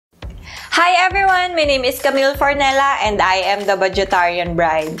Hi everyone! My name is Camille Fornella and I am the Budgetarian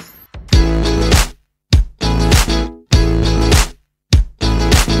Bride.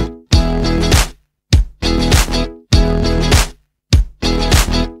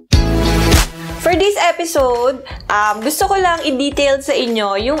 For this episode, gusto ko lang i-detail sa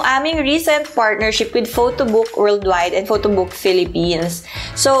inyo yung aming recent partnership with PHOTOBOOK Worldwide and PHOTOBOOK Philippines.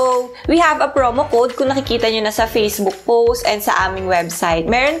 So, we have a promo code kung nakikita nyo na sa Facebook post and sa aming website.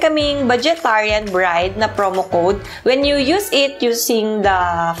 Meron kaming Budgetarian Bride na promo code. When you use it using the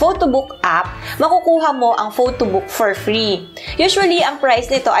PHOTOBOOK app, makukuha mo ang PHOTOBOOK for free. Usually, ang price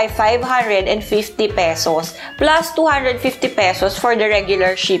nito ay 550 pesos plus 250 pesos for the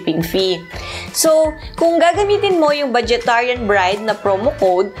regular shipping fee. So, kung gagamitin mo yung Budgetarian Bride na promo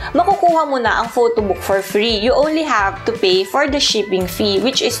code, makukuha mo na ang PHOTOBOOK for free. You only have to pay for the shipping fee,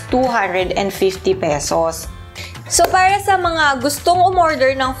 which is 250 pesos. So, para sa mga gustong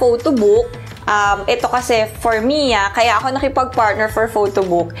umorder ng PHOTOBOOK, ito kasi for me, kaya ako nakipag-partner for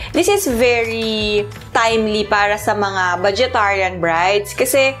PHOTOBOOK. This is very timely para sa mga Budgetarian Brides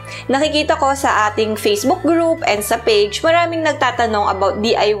kasi nakikita ko sa ating Facebook group and sa page, maraming nagtatanong about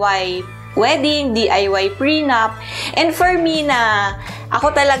DIY wedding, DIY prenup. And for me na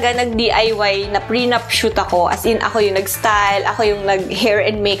ako talaga nag-DIY na prenup shoot ako. As in, ako yung nag-style, ako yung nag-hair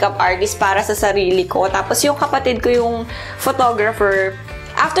and makeup artist para sa sarili ko. Tapos yung kapatid ko yung photographer.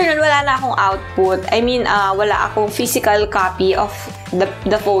 After nun, wala na akong output. I mean, wala akong physical copy of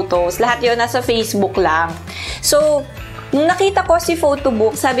the photos. Lahat yun nasa Facebook lang. So, nung nakita ko si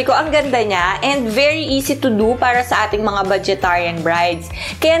PHOTOBOOK, sabi ko, ang ganda niya and very easy to do para sa ating mga Budgetarian brides.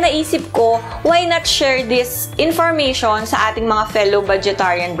 Kaya naisip ko, why not share this information sa ating mga fellow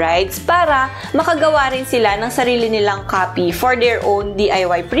Budgetarian brides para makagawa rin sila ng sarili nilang copy for their own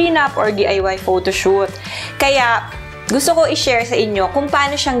DIY prenup or DIY photoshoot. Kaya, gusto ko i-share sa inyo kung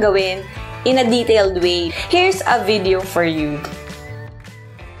paano siyang gawin in a detailed way. Here's a video for you.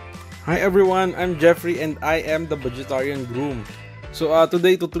 Hi everyone, I'm Jeffrey and I am the Budgetarian Groom. So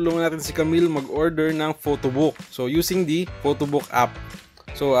today tutulungan natin si Camille mag-order ng PHOTOBOOK. So using the PHOTOBOOK app.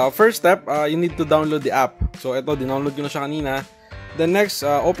 So first step, you need to download the app. So ito, dinownload ko na siya kanina. Then next,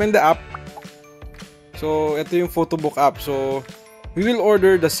 open the app. So ito yung PHOTOBOOK app. So we will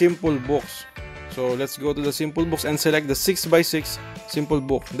order the simple books. So let's go to the simple books and select the 6x6 simple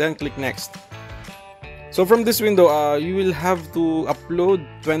book. Then click next. So from this window, you will have to upload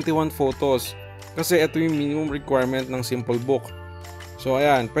 21 photos kasi ito yung minimum requirement ng simple book. So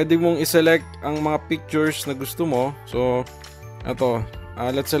ayan, pwede mong i-select ang mga pictures na gusto mo. So ito,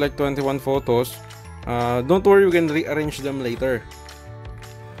 let's select 21 photos. Don't worry, you can rearrange them later.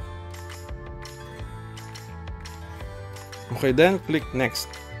 Okay, then click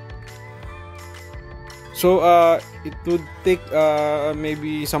next. So it would take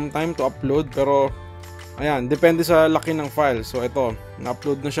maybe some time to upload, pero ayan, depende sa laki ng file. So ito,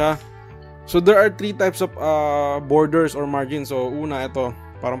 na-upload na siya. So there are three types of borders or margins. So una, ito,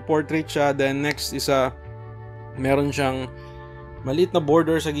 parang portrait siya. Then next is meron siyang maliit na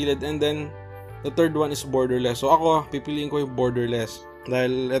border sa gilid. And then the third one is borderless. So ako, pipiliin ko yung borderless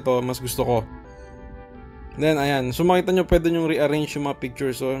dahil ito, mas gusto ko. Then ayan, so makita nyo, pwede nyo rearrange yung mga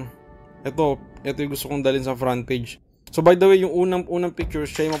pictures. So ito yung gusto kong dalhin sa front page. So by the way, yung unang picture,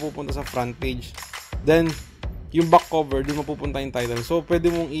 siya yung mapupunta sa front page. Then, yung back cover, doon mapupunta yung title. So,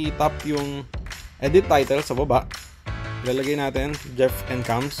 pwede mong i-tap yung edit title sa baba. Lalagay natin, Jeff and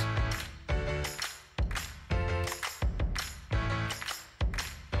Cams.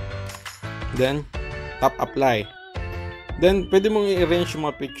 Then, tap apply. Then, pwede mong i-arrange yung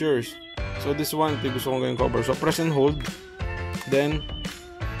mga pictures. So, this one, ito gusto kong gawin cover. So, press and hold. Then,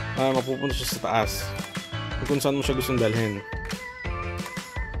 mapupunta siya sa taas. Kung saan mo siya gustong dalhin.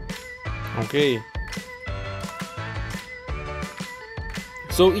 Okay.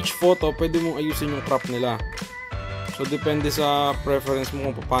 So, each photo, pwede mong ayusin yung crop nila. So, depende sa preference mo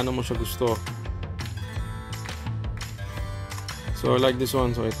kung paano mo siya gusto. So, like this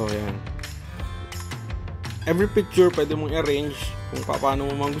one. So, ito, yan. Every picture, pwede mong arrange kung paano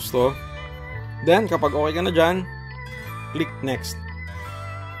mo mang gusto. Then, kapag okay ka na dyan, click next.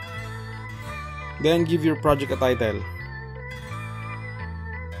 Then, give your project a title.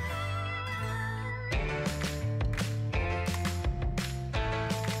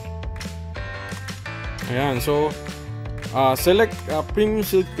 Ayan, so select premium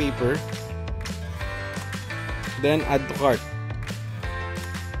silk paper, then add to cart.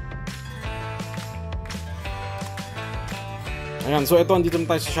 Ayan, so ito, andito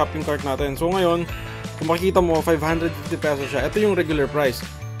na tayo sa shopping cart natin. So ngayon, kung makikita mo, 550 pesos siya. Ito yung regular price.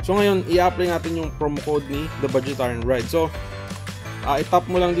 So ngayon, i-apply natin yung promo code ni The Budgetarian Bride. So i-tap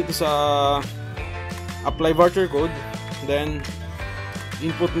mo lang dito sa apply voucher code, then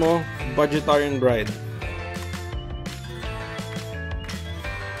input mo Budgetarian Bride.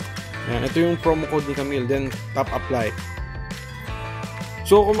 Ayan, ito yung promo code ni Camille, then tap apply.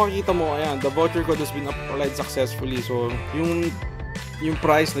 So kung makikita mo, ayan, the voucher code has been applied successfully. So yung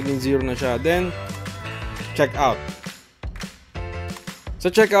price naging 0 na siya. Then check out. Sa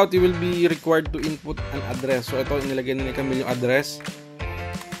checkout, you will be required to input an address. So ito, inilagay na ni Camille yung address.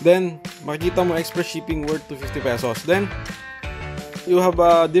 Then makikita mo express shipping worth 250 pesos. Then you have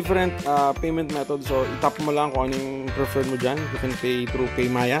a different payment method. So itap mo lang kung anong preferred mo dyan. You can pay through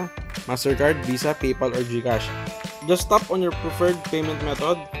PayMaya, Mastercard, Visa, PayPal, or GCash. Just tap on your preferred payment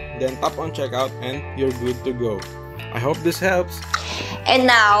method, then tap on checkout, and you're good to go. I hope this helps. And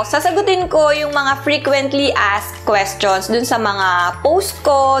now, sasagutin ko yung mga frequently asked questions dun sa mga post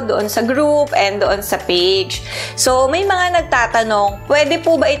ko, doon sa group, and doon sa page. So, may mga nagtatanong, pwede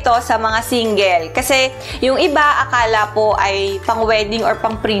po ba ito sa mga single? Kasi yung iba akala po ay pang wedding or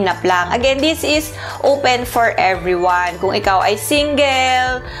pang prenup lang. Again, this is open for everyone. Kung ikaw ay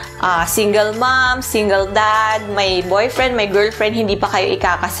single, single mom, single dad, may boyfriend, may girlfriend, hindi pa kayo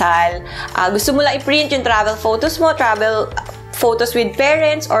ikakasal, gusto mo lang i-print yung travel photos mo, travel photos with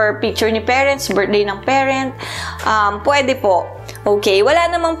parents or picture ni parents, birthday ng parent, pwede po. Okay, wala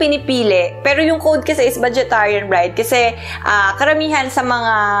namang pinipili. Pero yung code kasi is Budgetarian Bride kasi karamihan sa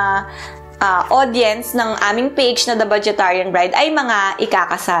mga audience ng aming page na The Budgetarian Bride ay mga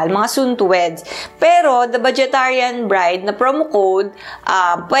ikakasal, mga soon-to-weds. Pero The Budgetarian Bride na promo code,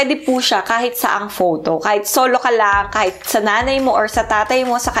 pwede po siya kahit saang photo. Kahit solo ka lang, kahit sa nanay mo or sa tatay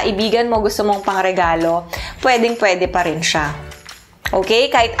mo, sa kaibigan mo, gusto mong pangregalo, pwedeng-pwede pa rin siya. Okay?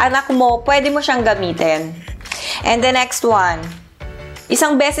 Kahit anak mo, pwede mo siyang gamitin. And the next one,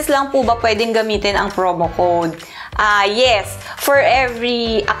 isang beses lang po ba pwedeng gamitin ang promo code? Yes, for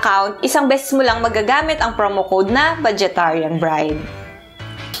every account, isang beses mo lang magagamit ang promo code na Budgetarian Bride.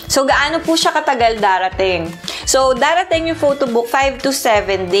 So, gaano po siya katagal darating? So, darating yung photobook 5 to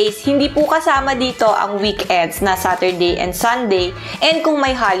 7 days. Hindi po kasama dito ang weekends na Saturday and Sunday. And kung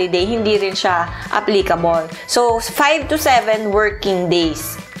may holiday, hindi rin siya applicable. So, 5 to 7 working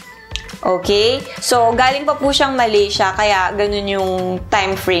days. Okay? So, galing pa po siyang Malaysia, kaya ganun yung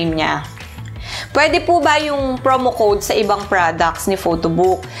time frame niya. Pwede po ba yung promo code sa ibang products ni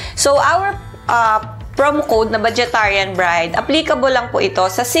Photobook? So, our promo code na Budgetarian Bride, applicable lang po ito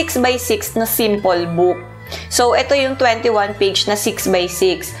sa 6x6 na simple book. So, ito yung 21 page na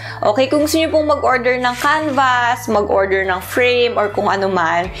 6x6. Okay, kung gusto nyo pong mag-order ng canvas, mag-order ng frame, or kung ano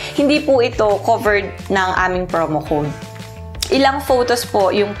man, hindi po ito covered ng aming promo code. Ilang photos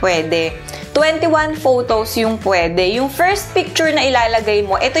po yung pwede? 21 photos yung pwede. Yung first picture na ilalagay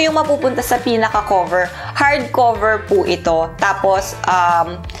mo, ito yung mapupunta sa pinaka-cover. Hardcover po ito. Tapos,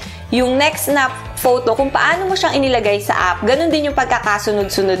 yung next na photo, kung paano mo siyang inilagay sa app, ganun din yung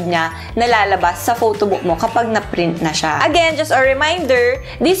pagkakasunod-sunod niya na lalabas sa photobook mo kapag na-print na siya. Again, just a reminder,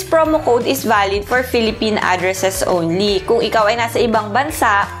 this promo code is valid for Philippine addresses only. Kung ikaw ay nasa ibang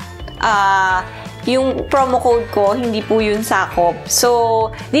bansa, yung promo code ko, hindi po yun sakop. So,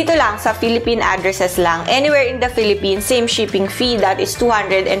 dito lang, sa Philippine addresses lang. Anywhere in the Philippines, same shipping fee, that is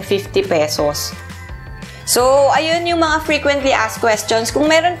 250 pesos. So, ayun yung mga frequently asked questions. Kung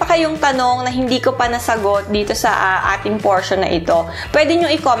meron pa kayong tanong na hindi ko pa nasagot dito sa ating portion na ito, pwede nyo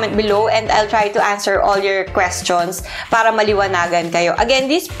i-comment below and I'll try to answer all your questions para maliwanagan kayo. Again,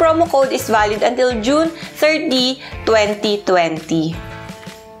 this promo code is valid until June 30, 2020.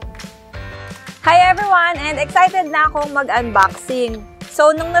 Hi everyone! And excited na akong mag-unboxing.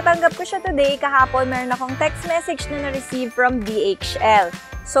 So, nung natanggap ko siya today, kahapon meron akong text message na na-receive from DHL.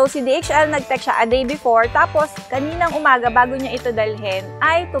 So, si DHL nag-text siya a day before, tapos kaninang umaga bago niya ito dalhin,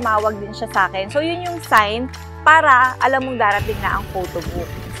 ay tumawag din siya sa akin. So, yun yung sign para alam mong darating na ang photobook.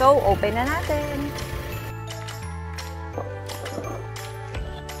 So, open na natin.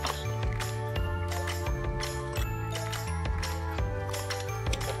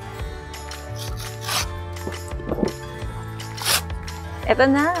 Ito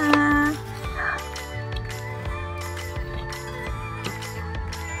na.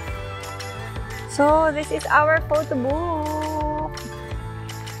 So, this is our photobook.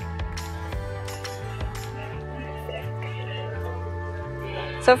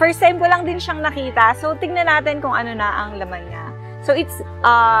 So, first time ko lang din siyang nakita. So, tignan natin kung ano na ang laman niya. So, it's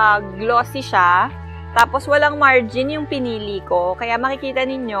glossy siya. Tapos, walang margin yung pinili ko. Kaya makikita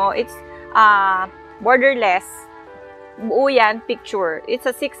ninyo, it's borderless. Buo yan, picture. It's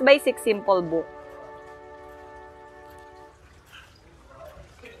a 6x6 simple book.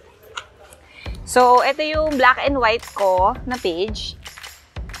 So, ito yung black and white ko na page.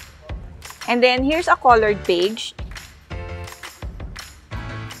 And then, here's a colored page.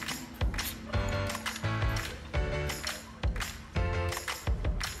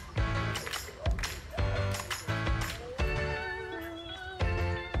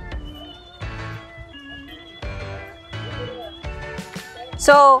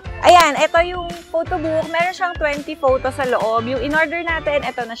 So, ayan, ito yung photobook. Meron siyang 20 photos sa loob. Yung in-order natin,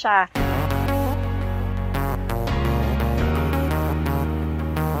 ito na siya.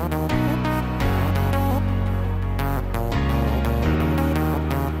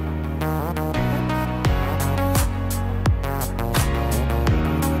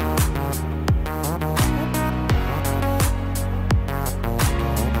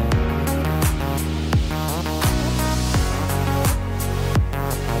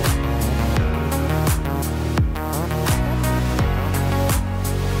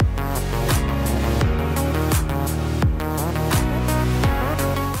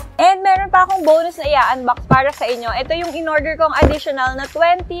 Pa akong bonus na i-unbox para sa inyo. Ito yung in-order kong additional na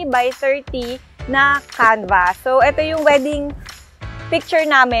 20 by 30 na canvas. So, ito yung wedding picture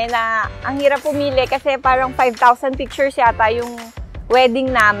namin na ang hirap pumili kasi parang 5,000 pictures yata yung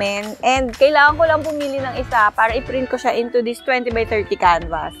wedding namin. And kailangan ko lang pumili ng isa para i-print ko siya into this 20 by 30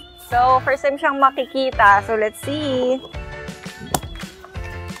 canvas. So, first time siyang makikita. So, let's see.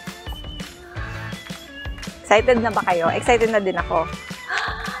 Excited na ba kayo? Excited na din ako.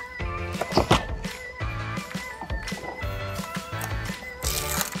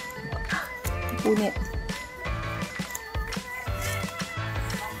 Punit.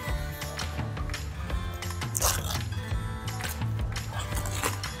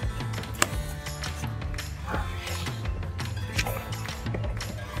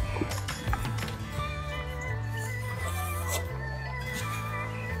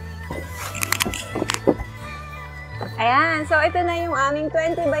 Ayan, so ito na yung aming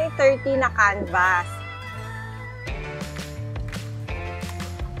 20 by 30 na canvas.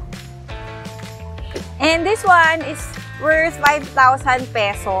 And this one is worth 5,000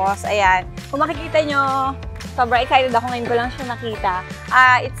 pesos. Ayan. Kung makikita nyo, sobrang excited ako ngayon ko lang siya nakita.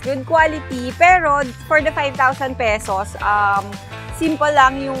 It's good quality, pero for the 5,000 pesos, simple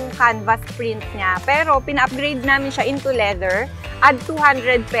lang yung canvas print niya. Pero pina-upgrade namin siya into leather at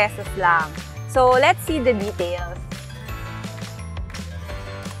 200 pesos lang. So, let's see the details.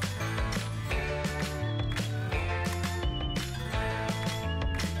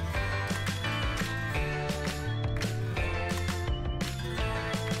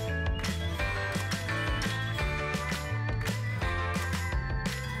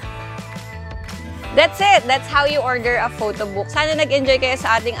 That's it! That's how you order a photo book. Sana nag-enjoy kayo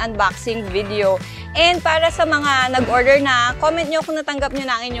sa ating unboxing video. And para sa mga nag-order na, comment nyo kung natanggap nyo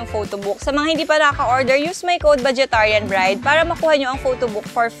na ang inyong photo book. Sa mga hindi pa naka-order, use my code Budgetarian Bride para makuha nyo ang photo book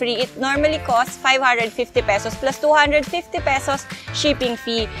for free. It normally costs 550 pesos plus 250 pesos shipping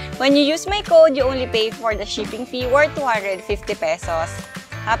fee. When you use my code, you only pay for the shipping fee worth 250 pesos.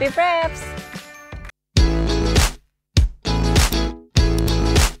 Happy preps!